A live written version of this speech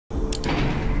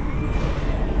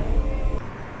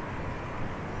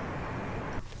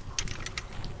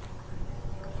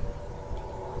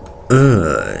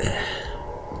Ugh.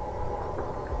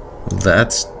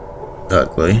 That's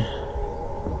ugly.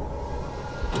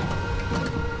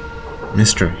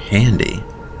 Mr. Handy.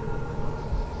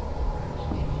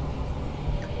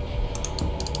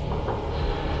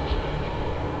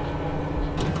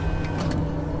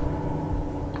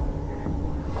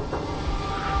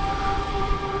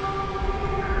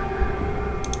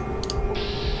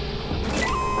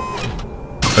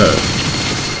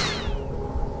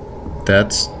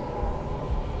 That's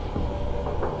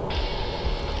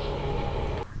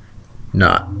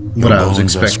not what I was expecting. Your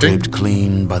bones are scraped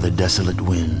clean by the desolate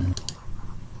wind.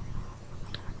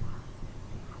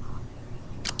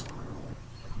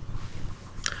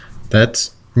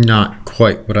 That's not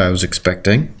quite what I was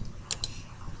expecting.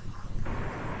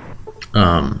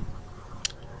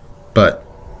 But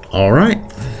all right.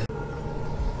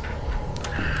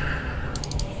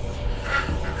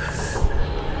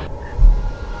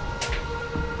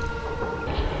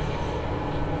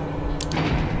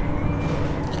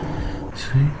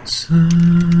 Sweet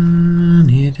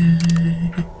sunny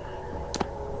day,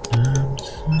 I'm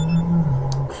so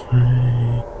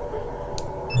afraid.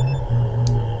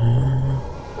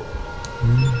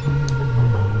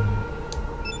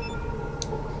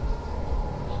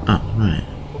 Oh, right.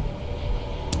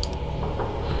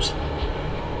 Oops.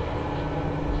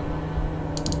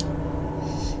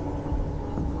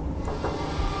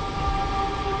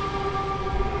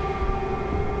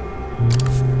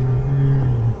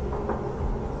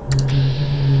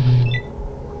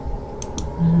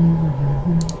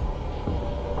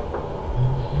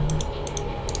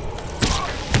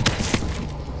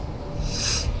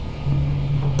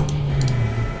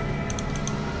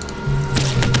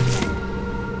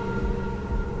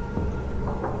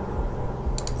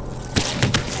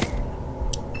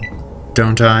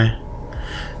 Don't I?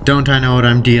 Don't I know what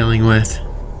I'm dealing with?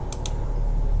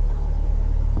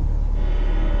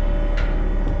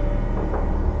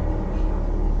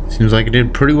 Seems like I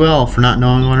did pretty well for not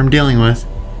knowing what I'm dealing with.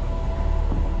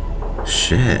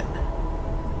 Shit.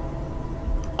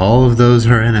 All of those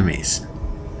are enemies.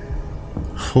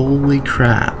 Holy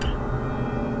crap.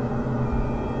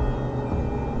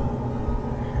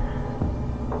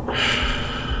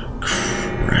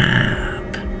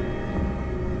 Crap.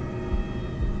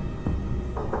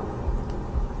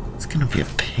 It's gonna be a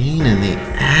pain in the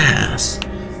ass.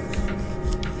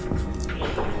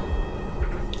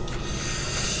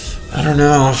 I don't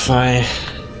know if I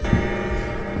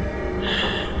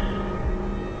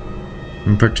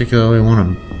particularly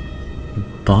want to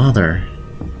bother.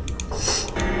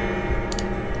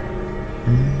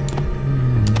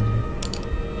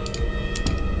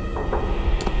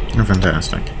 You're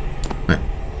fantastic. Wait,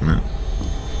 no.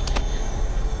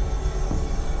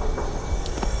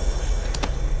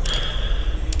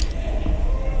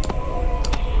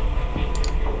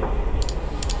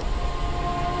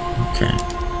 Okay.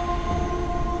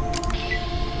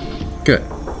 Good.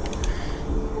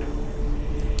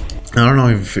 I don't know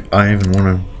if I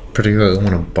even particularly want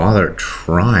to bother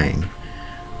trying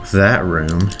with that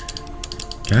room.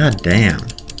 God damn.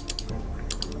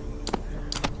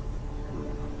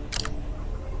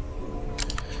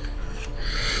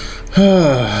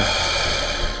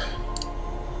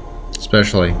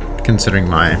 Especially considering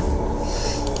my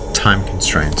time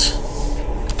constraints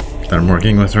that I'm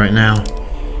working with right now.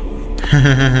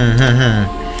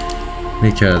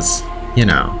 Because, you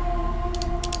know,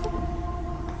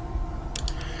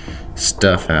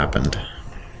 stuff happened.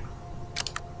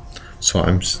 So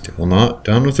I'm still not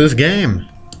done with this game.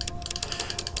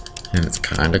 And it's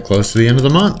kind of close to the end of the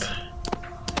month.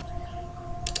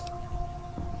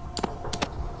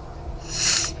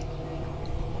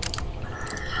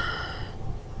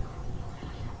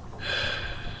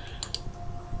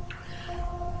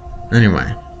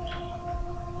 Anyway.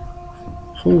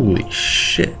 Holy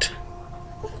shit.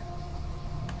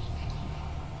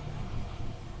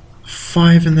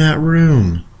 5 in that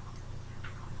room.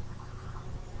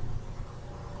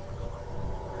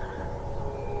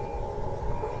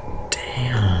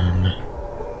 Damn.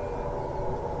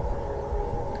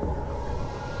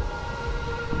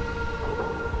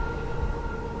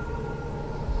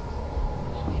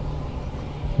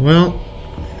 Well,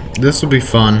 this will be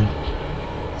fun.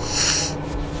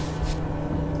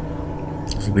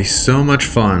 This will be so much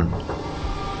fun.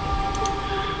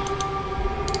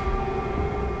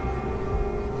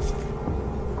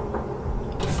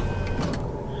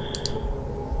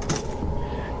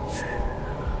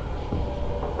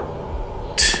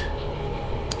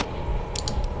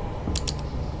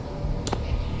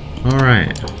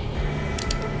 Alright.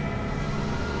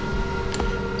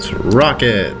 It's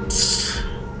rockets.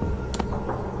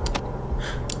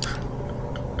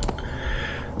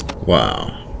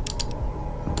 Wow.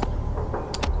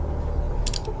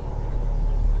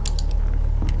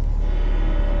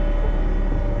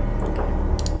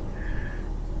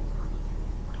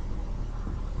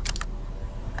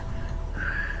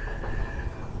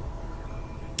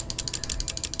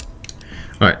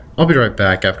 Alright, I'll be right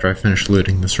back after I finish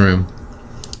looting this room.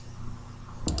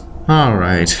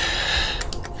 Alright.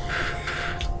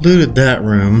 Looted that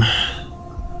room.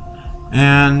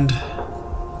 And...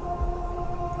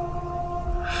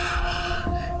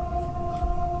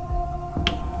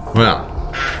 well,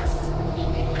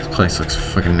 this place looks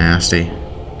fucking nasty.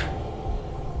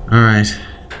 Alright.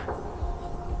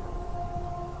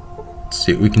 Let's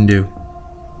see what we can do.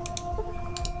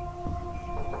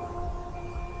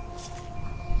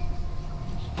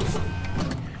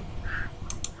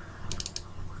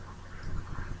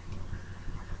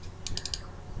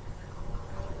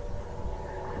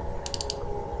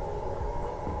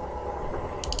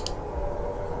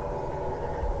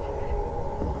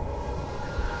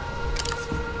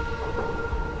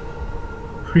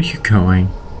 Where are you going?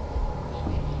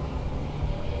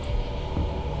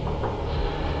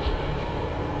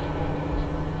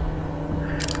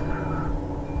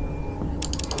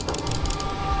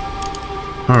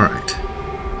 Alright.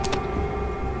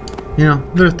 You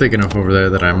know, they're thick enough over there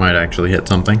that I might actually hit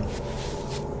something.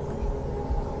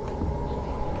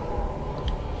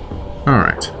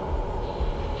 Alright.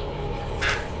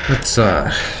 Let's,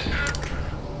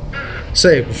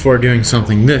 save before doing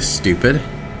something this stupid.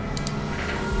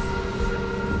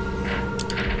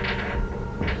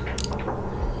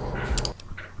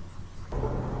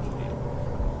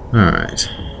 Alright.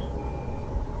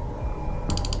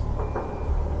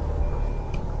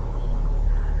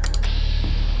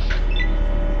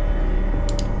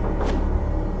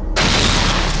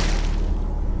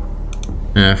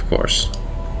 Yeah, of course.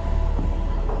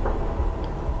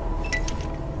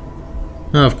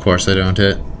 Of course I don't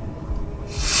hit.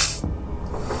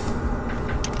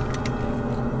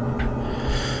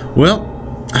 Well,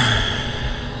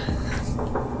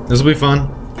 this will be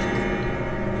fun.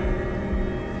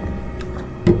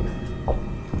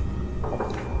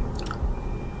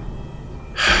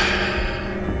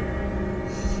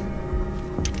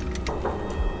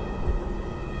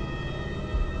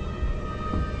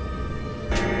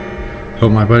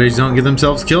 Hope my buddies don't get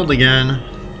themselves killed again.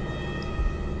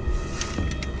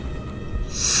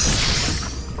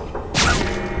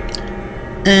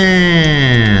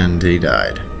 And he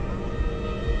died.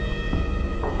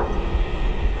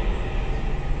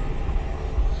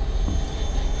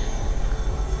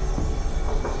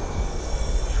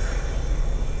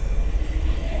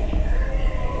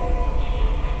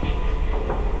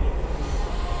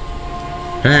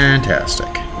 Fantastic.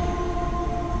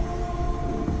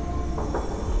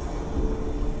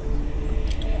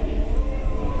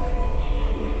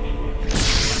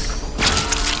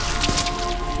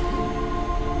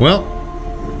 Well,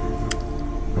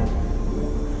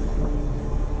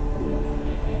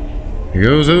 here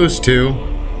goes those two.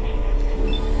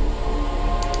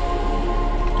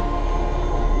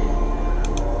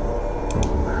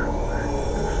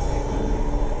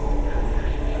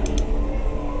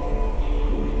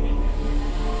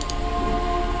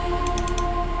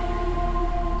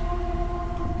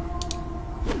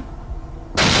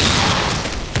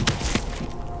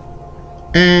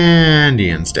 And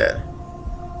Ian's dead.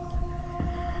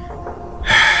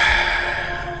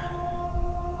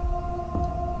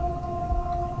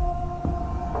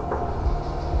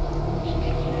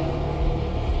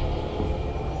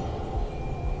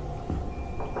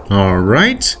 All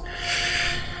right.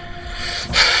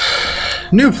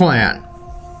 New plan.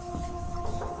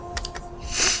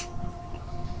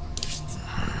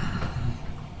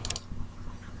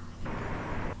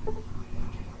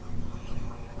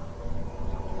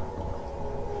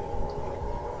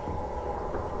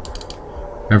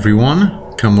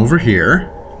 Everyone, come over here.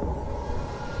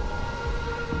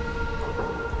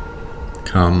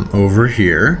 Come over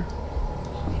here.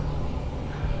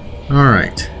 All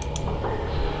right.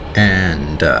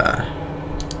 And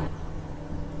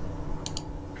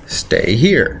stay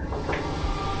here.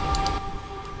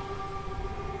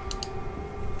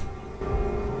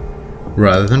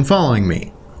 Rather than following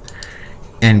me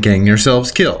and getting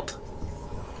yourselves killed.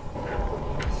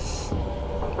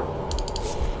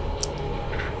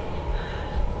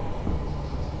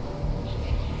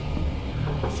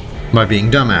 By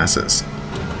being dumbasses.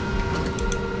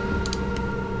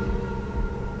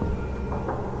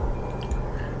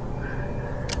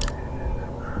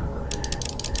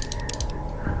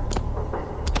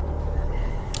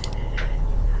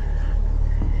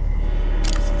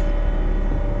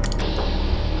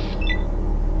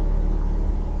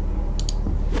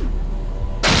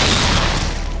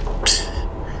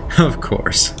 Of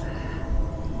course.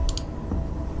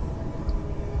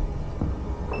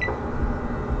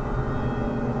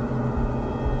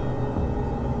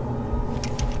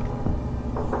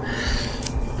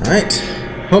 Alright.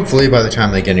 Hopefully by the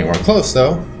time they get anywhere close,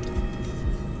 though,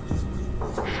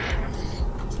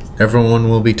 everyone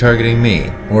will be targeting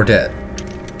me or dead.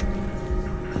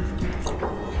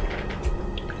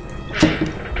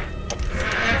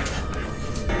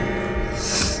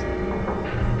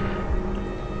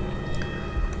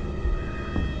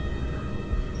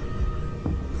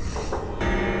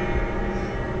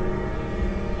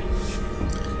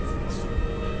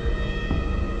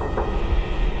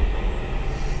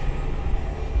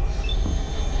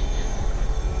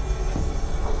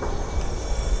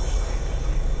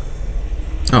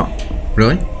 Oh,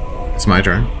 really? It's my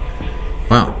turn.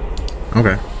 Wow.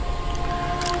 Okay.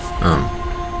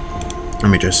 Let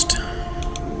me just...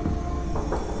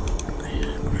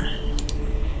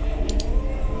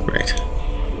 Great.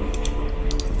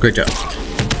 Great job.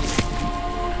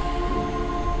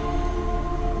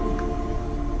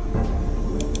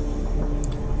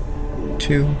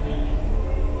 Two.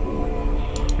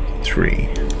 Three.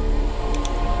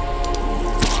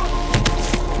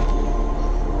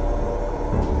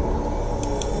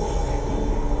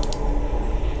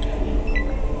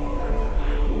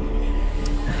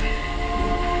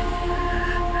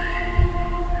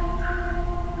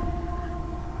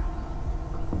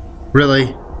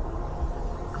 Really?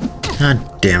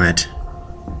 God damn it.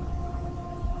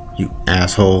 You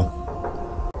asshole.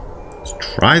 Let's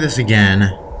try this again.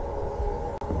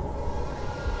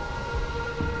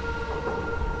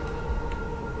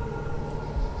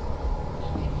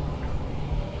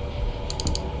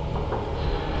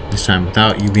 This time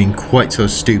without you being quite so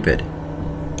stupid.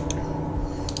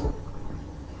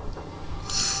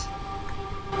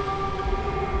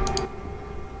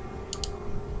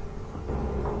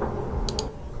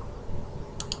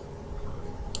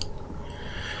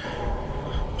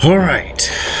 All right.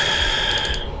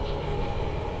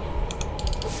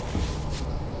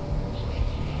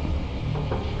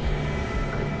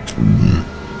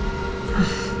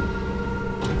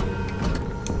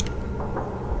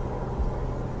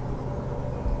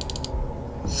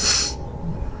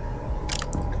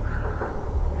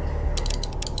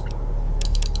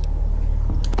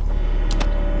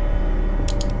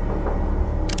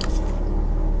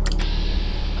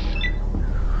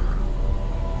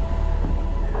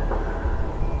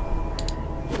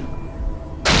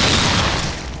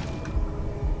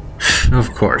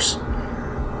 Of course.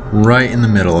 Right in the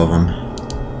middle of them.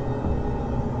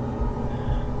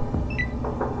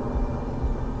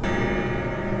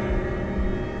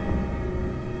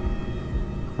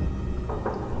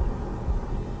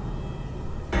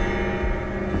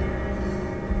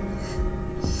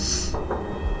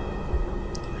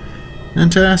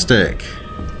 Fantastic.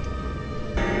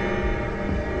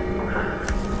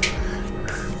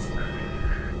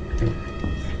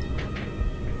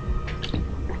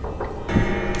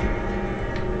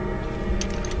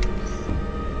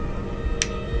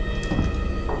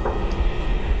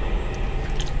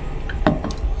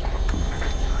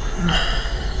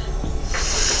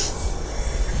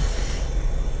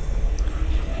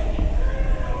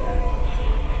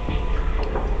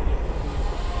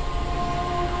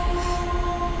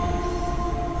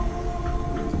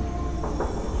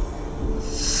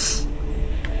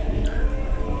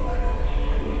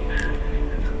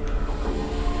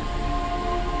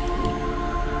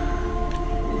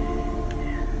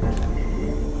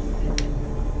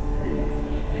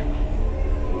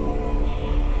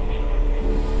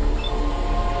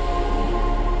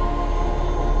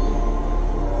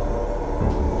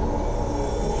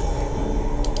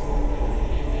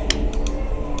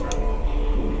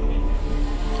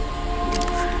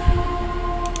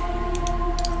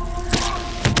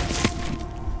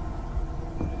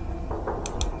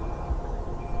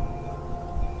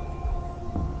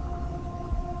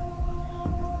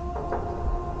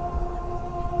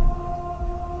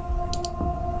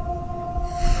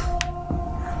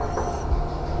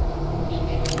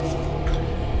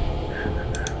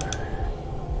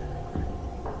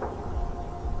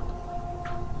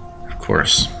 Of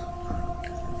course.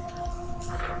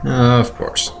 Of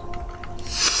course.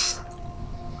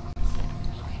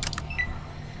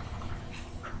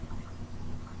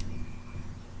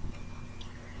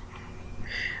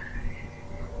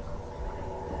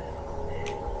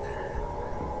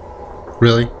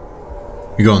 Really?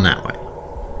 You're going that way.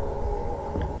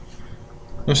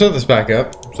 I'll set this back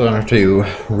up so I don't have to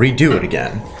redo it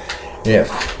again. If,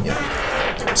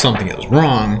 something is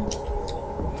wrong.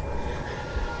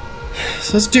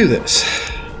 So let's do this.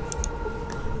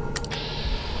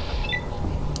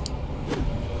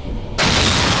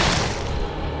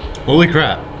 Holy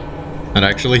crap. That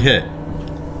actually hit.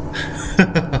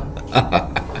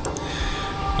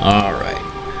 Alright.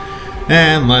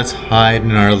 And let's hide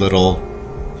in our little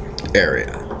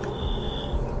area.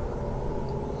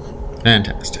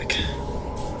 Fantastic.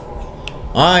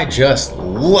 I just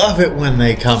love it when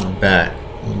they come back.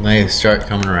 When they start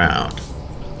coming around.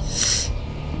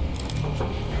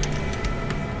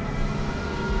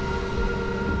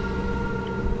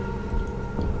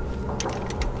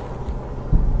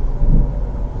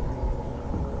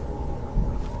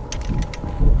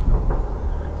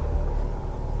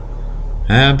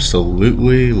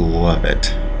 Absolutely love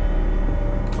it.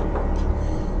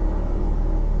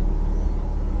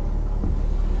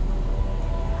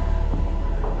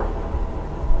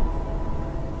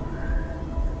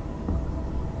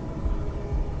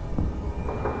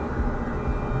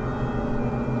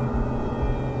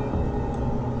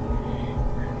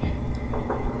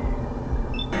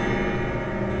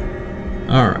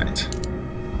 All right.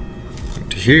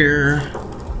 To here.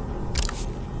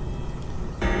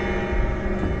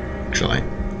 Actually,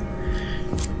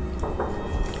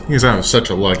 because that was such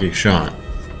a lucky shot.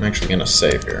 I'm actually gonna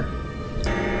save here.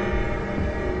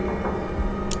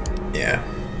 Yeah.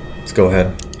 Let's go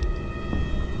ahead.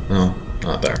 No,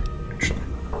 not there. Actually,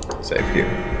 save here.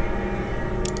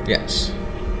 Yes.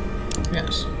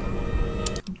 Yes.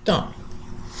 Done.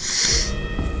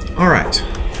 All right.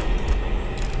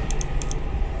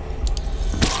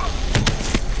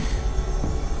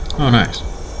 Oh, nice.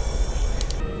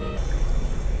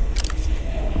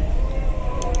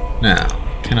 Now,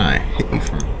 can I hit you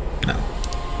from... No.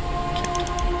 Can't.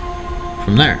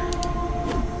 From there.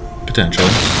 Potentially.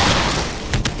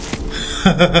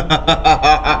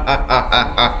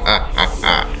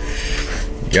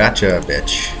 Gotcha,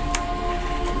 bitch.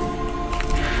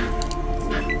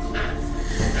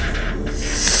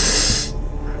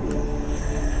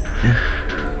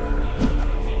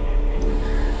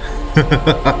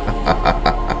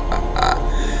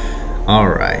 All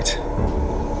right.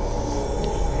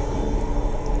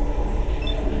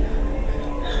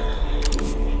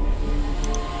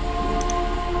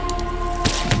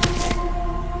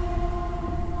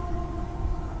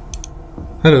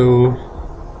 Hello.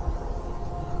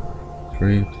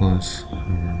 3 plus 5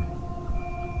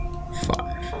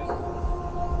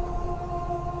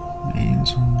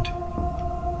 means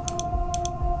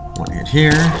one hit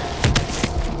here.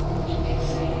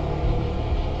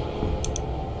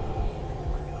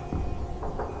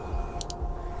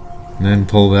 And then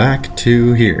pull back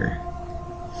to here.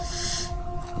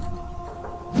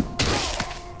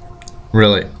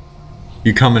 Really?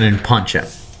 You come in and punch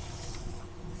it.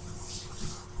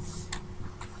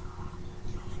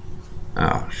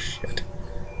 Oh, shit.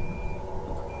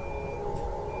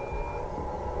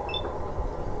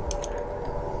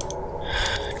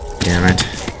 Damn it.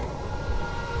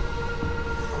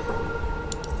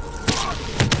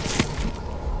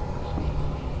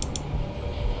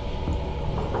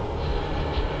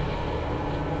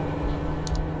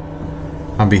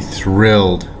 I'll be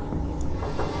thrilled.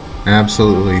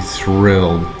 Absolutely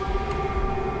thrilled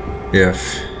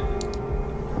if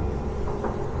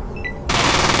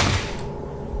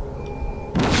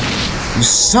you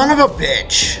son of a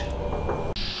bitch!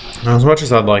 Now, as much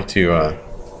as I'd like to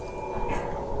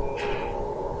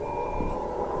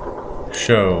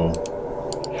show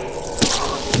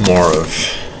more of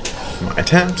my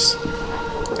attempts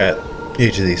at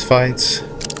each of these fights,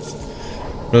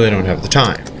 really don't have the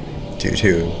time due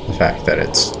to the fact that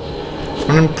it's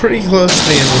running pretty close to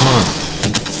the end of the month.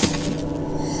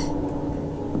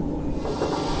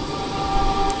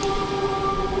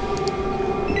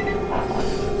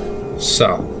 So,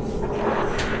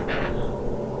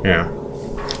 yeah.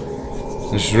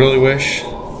 I just really wish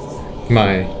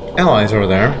my allies over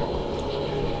there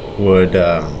would,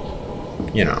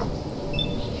 you know,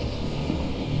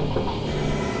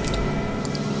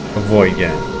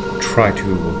 try to,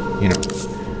 you know,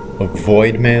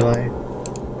 avoid melee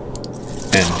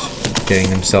and getting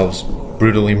themselves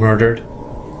brutally murdered.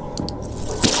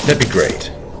 That'd be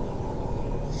great.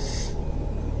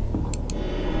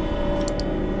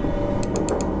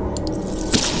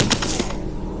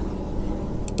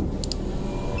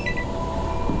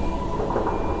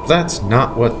 That's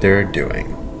not what they're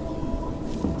doing.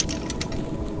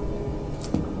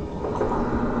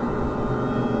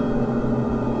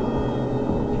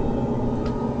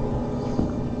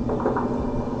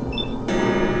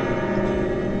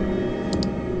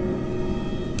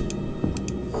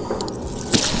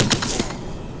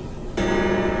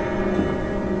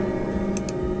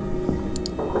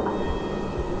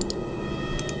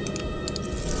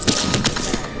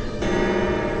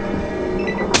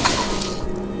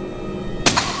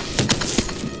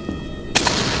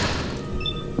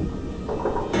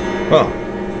 Well,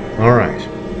 alright.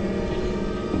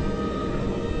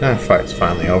 That fight's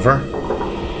finally over.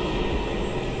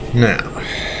 Now.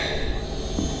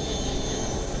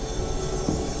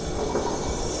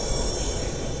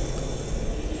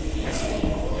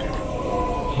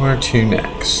 Where to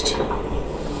next?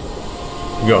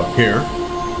 We go up here.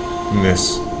 In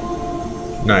this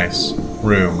nice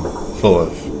room full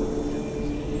of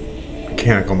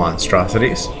mechanical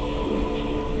monstrosities.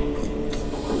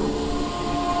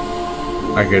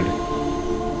 I could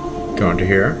go into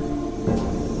here.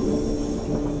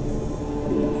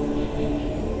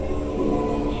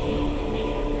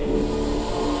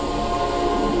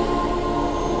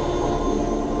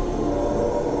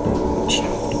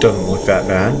 Which doesn't look that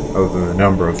bad, other than the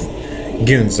number of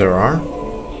goons there are.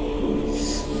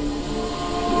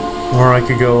 Or I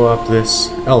could go up this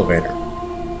elevator.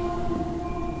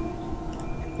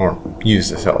 Or use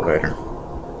this elevator.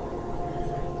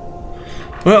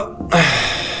 Well,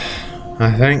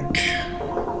 I think...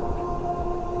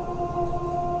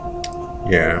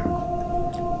 yeah.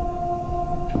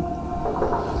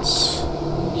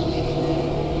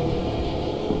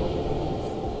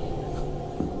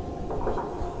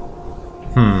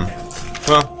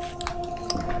 Well,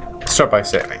 let's start by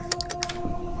saving.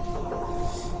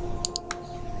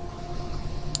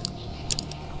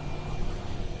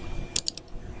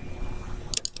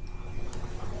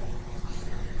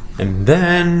 And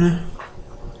then...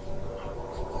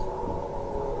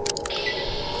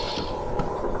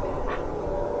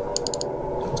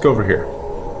 let's go over here.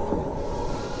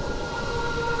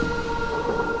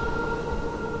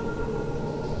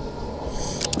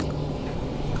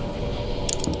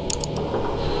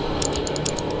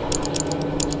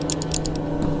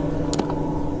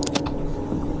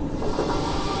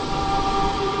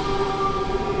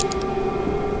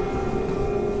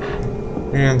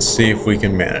 And see if we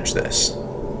can manage this.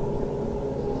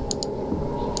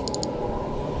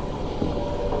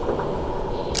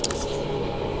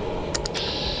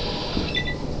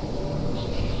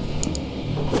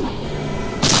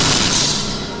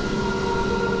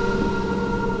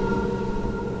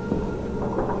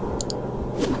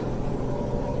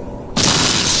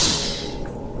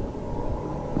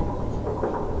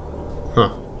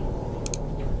 Huh.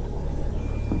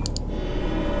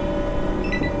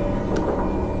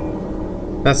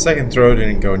 That second throw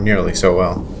didn't go nearly so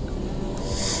well.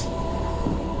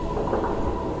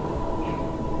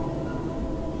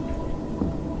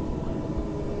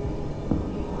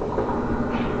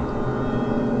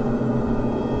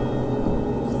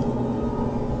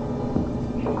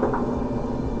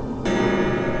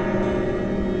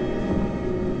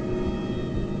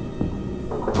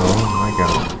 Oh my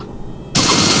god.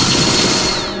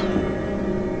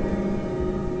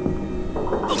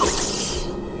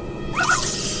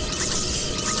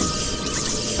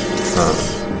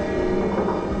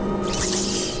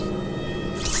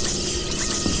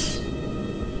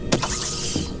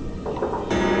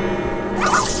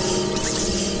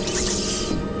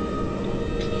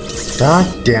 God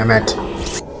damn it.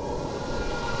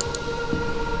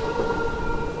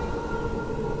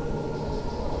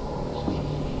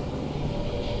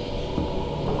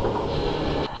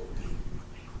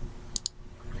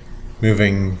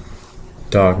 Moving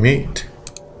dog meat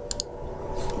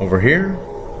over here.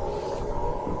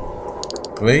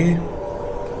 Lee.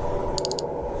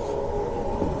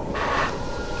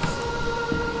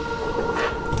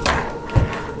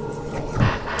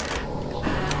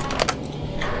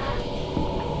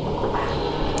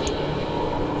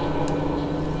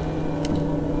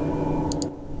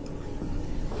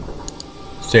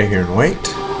 Stay here and wait.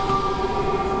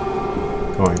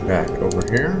 Going back over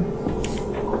here.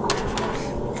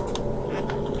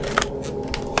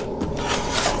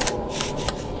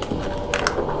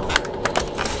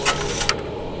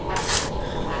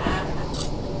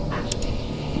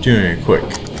 Doing a quick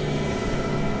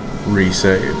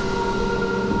resave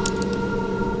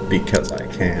because I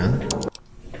can.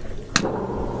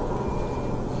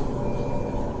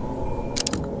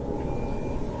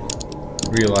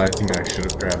 Realizing I should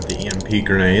have grabbed the EMP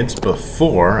grenades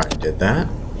before I did that,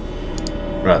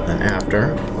 rather than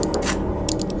after.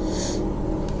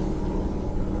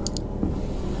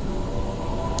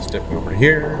 Stepping over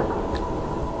here.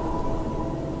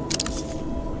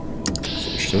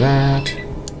 Switch to that.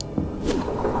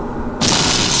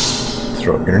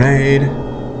 Throw a grenade.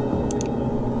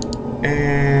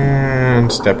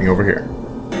 And stepping over here.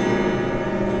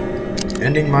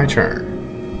 Ending my turn.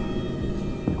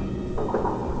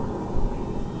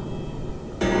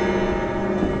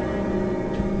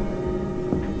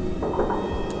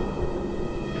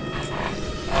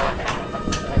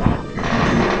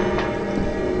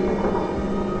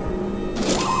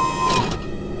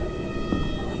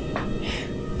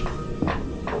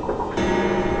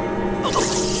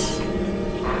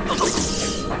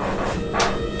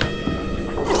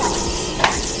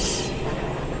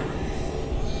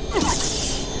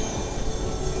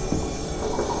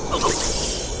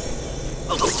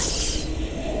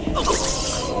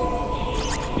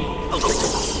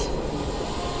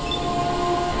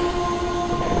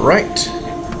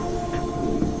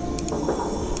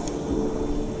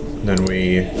 Then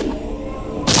we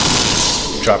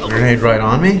drop a grenade right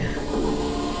on me.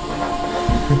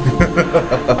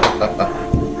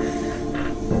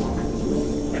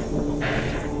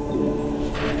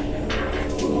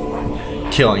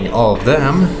 Killing all of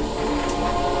them.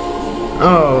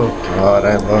 Oh god,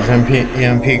 I love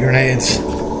EMP grenades.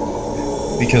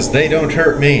 Because they don't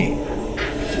hurt me.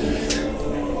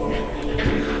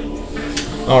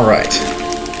 Alright.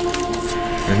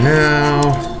 And now,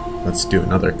 let's do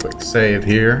another quick save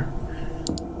here.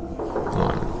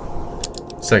 On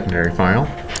secondary file.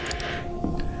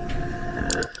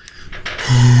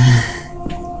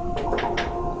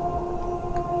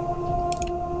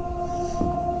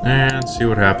 And see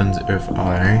what happens if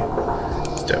I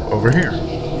step over here.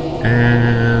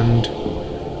 And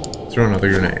throw another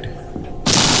grenade.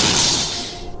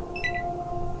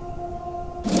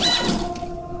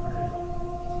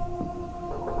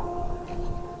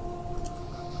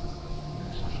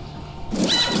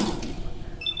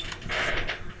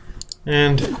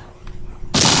 And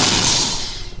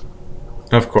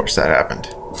of course that happened.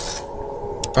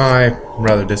 I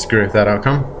rather disagree with that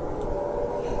outcome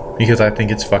because I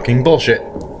think it's fucking bullshit.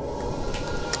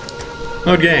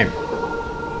 Load game.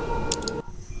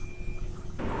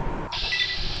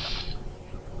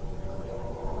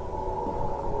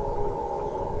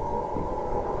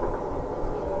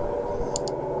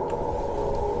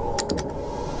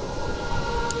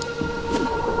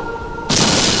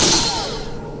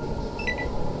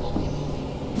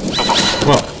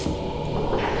 Well,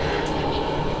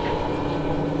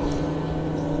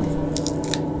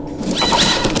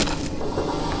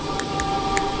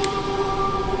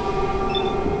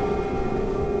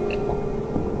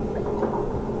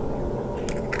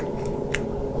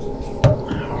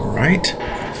 all right.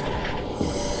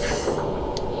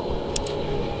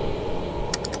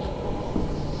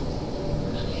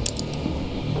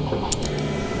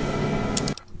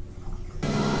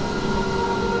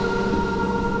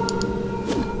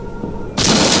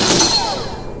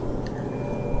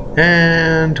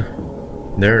 And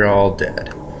they're all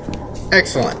dead.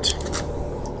 Excellent.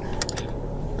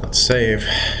 Let's save.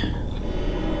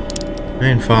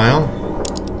 Main file.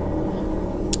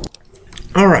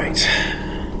 Alright.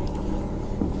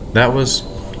 That was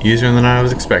easier than I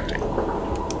was expecting.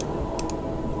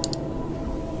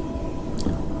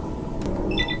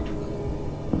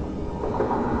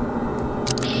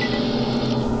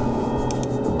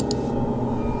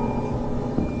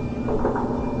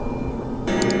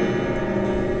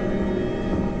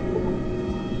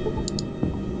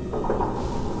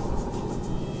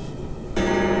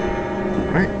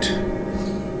 Right.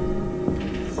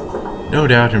 No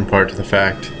doubt in part to the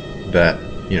fact that,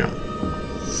 you know,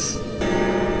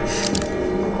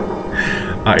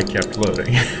 I kept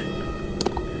loading.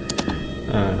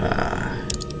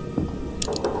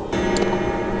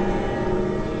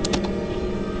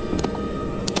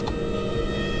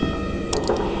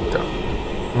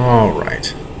 All right.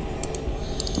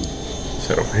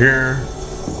 Set over here.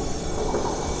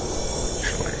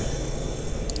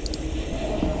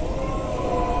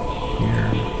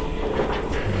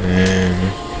 Then,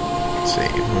 let's see,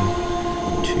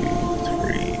 1, 2,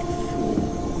 3,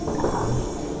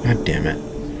 4. God damn it.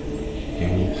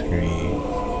 2, 3,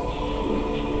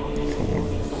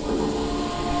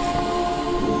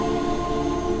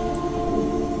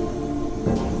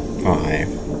 4, 5.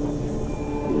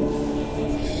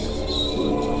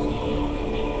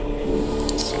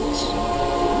 6.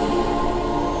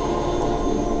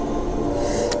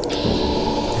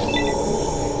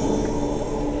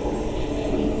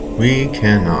 We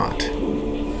cannot.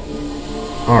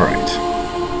 All right.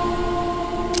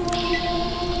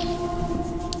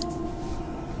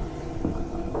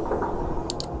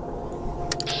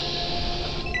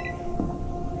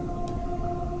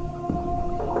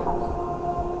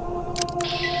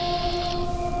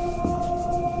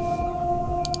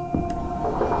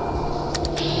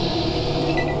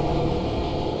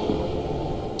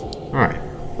 All right.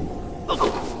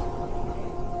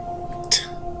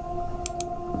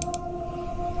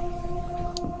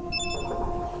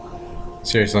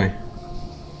 Seriously.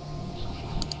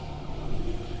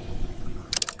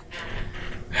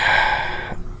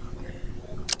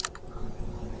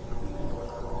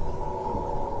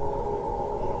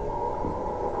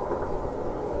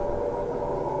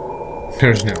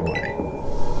 There's no way.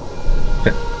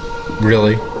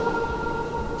 Really?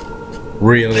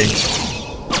 Really?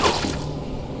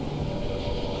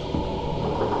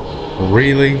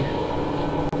 Really?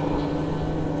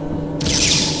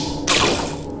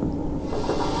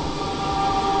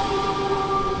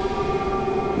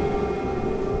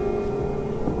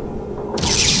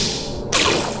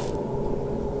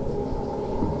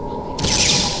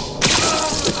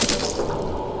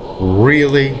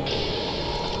 Really?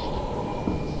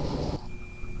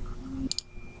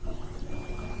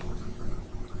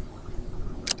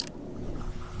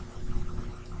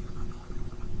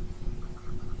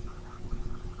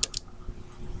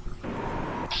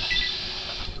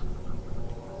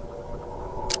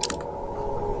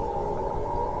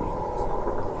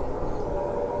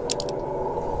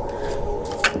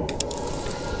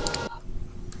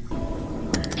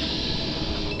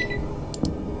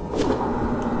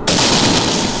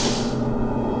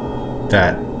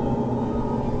 That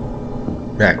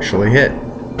actually hit.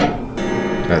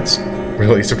 That's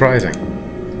really surprising.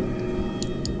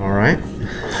 Alright.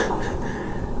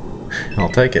 I'll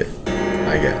take it.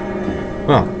 I get.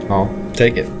 Well, I'll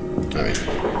take it. I mean,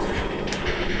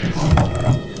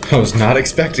 I was not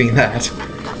expecting that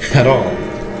at all.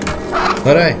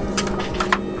 But hey,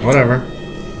 whatever.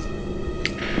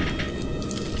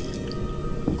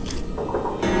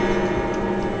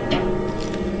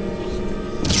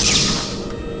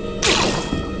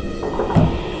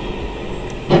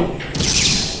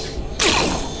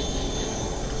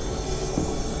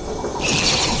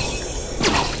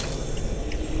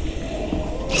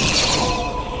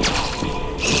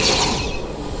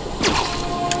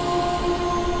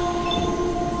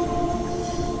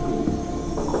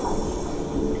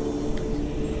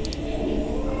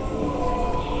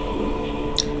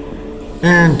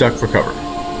 And duck for cover.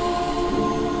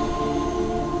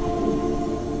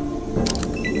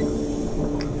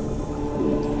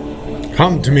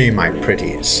 Come to me, my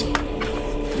pretties.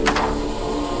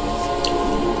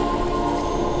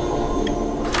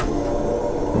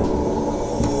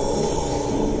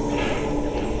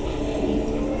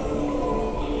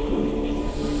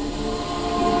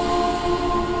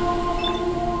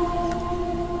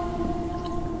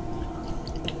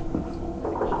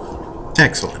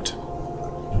 Excellent.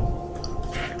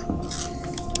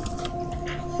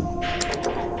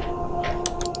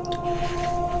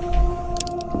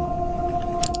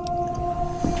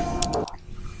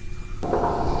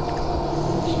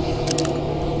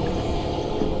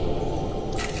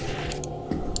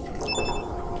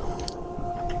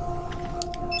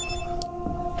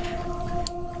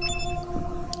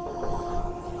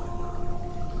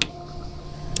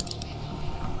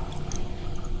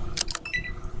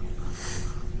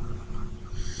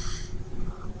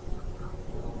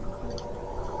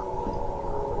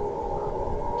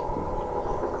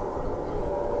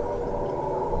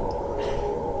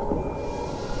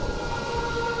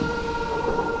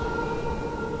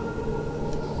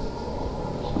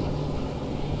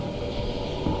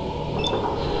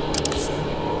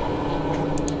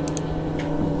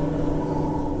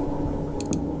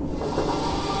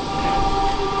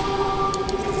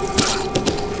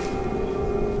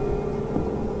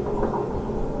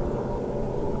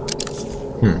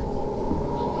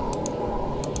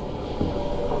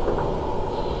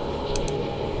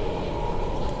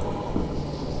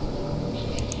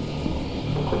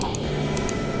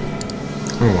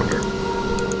 I wonder.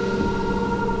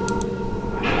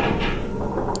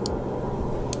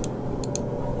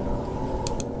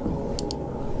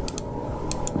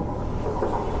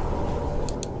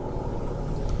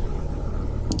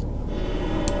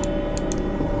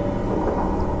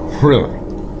 Really?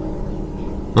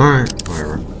 Alright,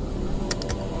 whatever.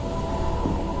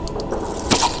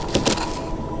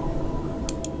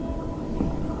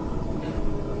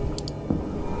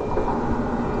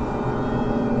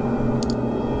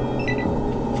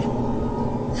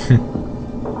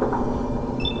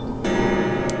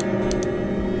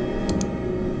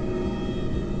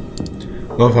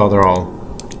 Love how they're all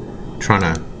trying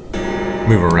to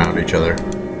move around each other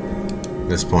at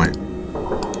this point.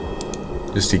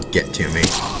 Just to get to me.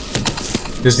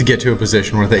 Just to get to a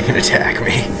position where they can attack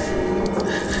me.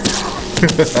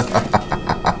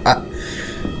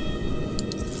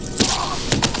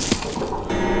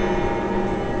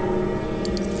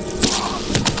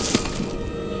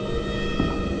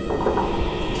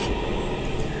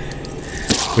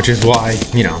 Which is why,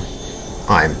 you know,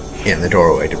 I'm in the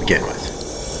doorway to begin with.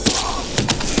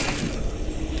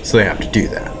 So they have to do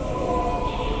that.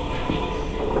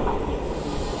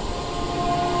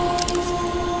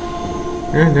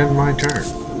 And then my turn.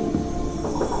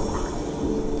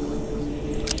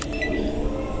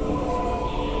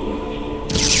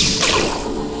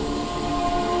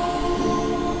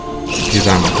 Because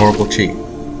I'm a horrible cheat.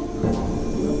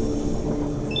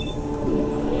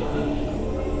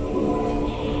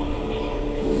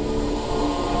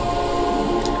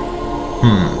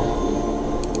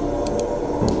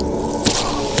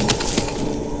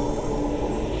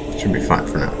 Should be fine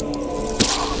for now.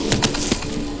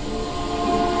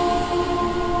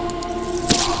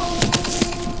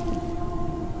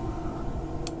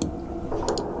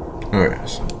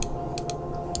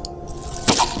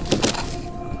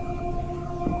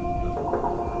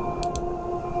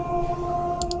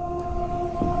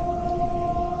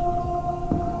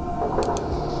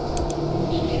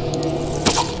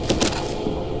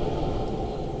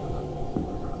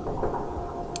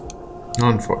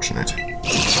 Unfortunate.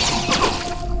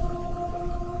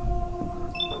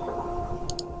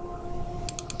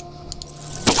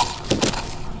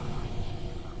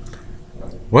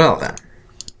 Well then.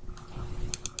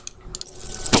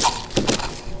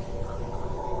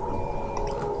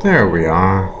 There we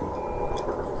are.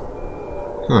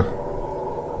 Huh.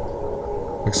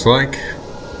 Looks like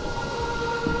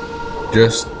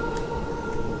just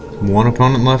one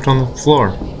opponent left on the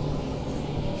floor.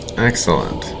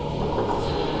 Excellent.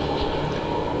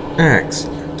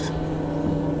 Excellent.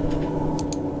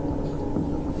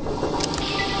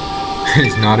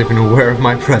 He's not even aware of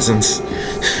my presence.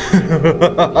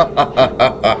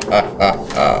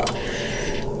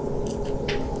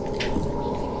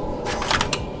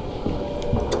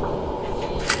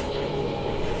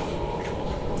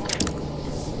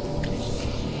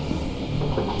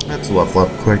 Let's level up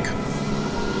quick.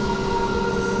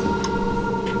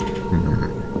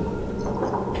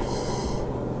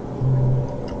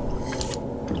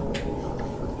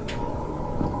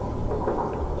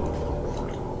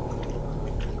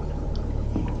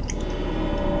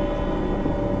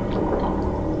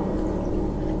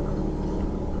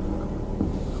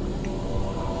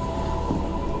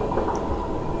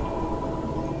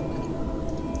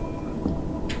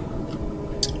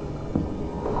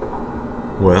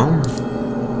 Well,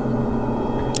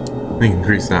 we can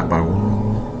increase that by 1,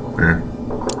 or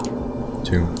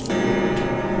 2.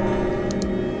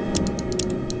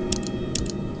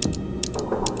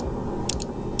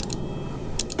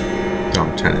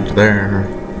 Dump 10 into there,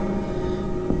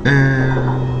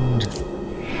 and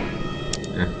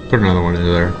yeah, put another one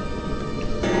into there.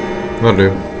 That'll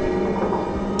do.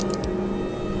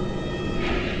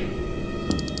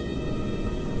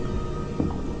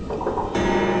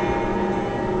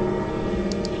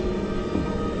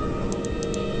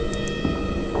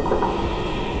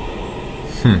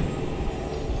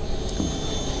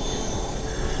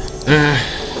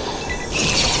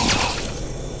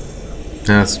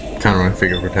 That's kind of what I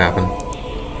figured would happen.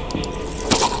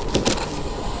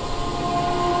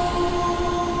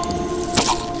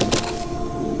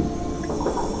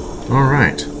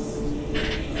 Alright.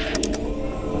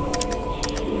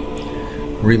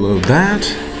 Reload that.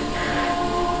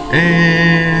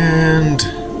 And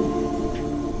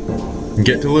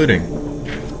get to looting.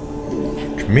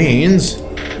 Which means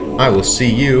I will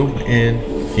see you in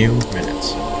a few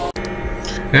minutes.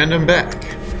 And I'm back.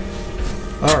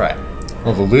 Alright.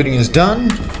 Well, the looting is done.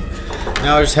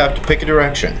 Now I just have to pick a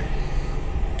direction.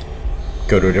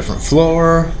 Go to a different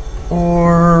floor,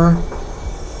 or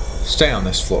stay on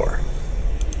this floor.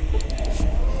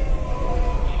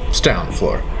 Stay on the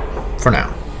floor. For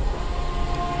now.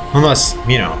 Unless,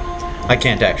 you know, I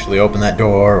can't actually open that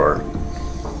door, or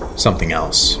something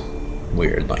else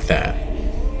weird like that.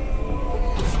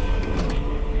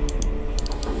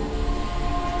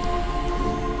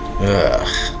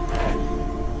 Ugh.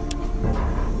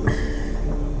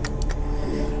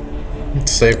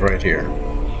 Let's save right here.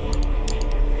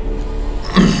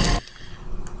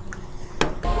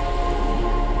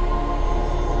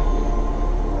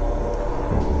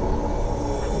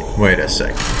 Wait a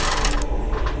second.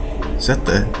 Is that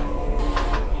the...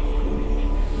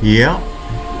 Yeah.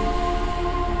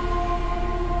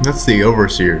 That's the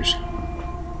Overseer's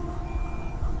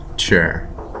chair.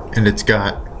 And it's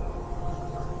got...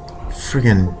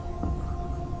 friggin...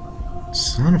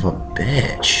 son of a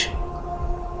bitch.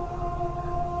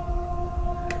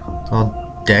 It's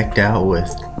all decked out with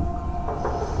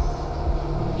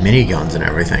miniguns and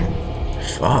everything.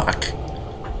 Fuck.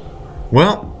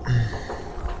 Well,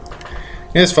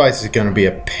 this fight is gonna be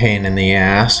a pain in the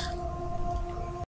ass.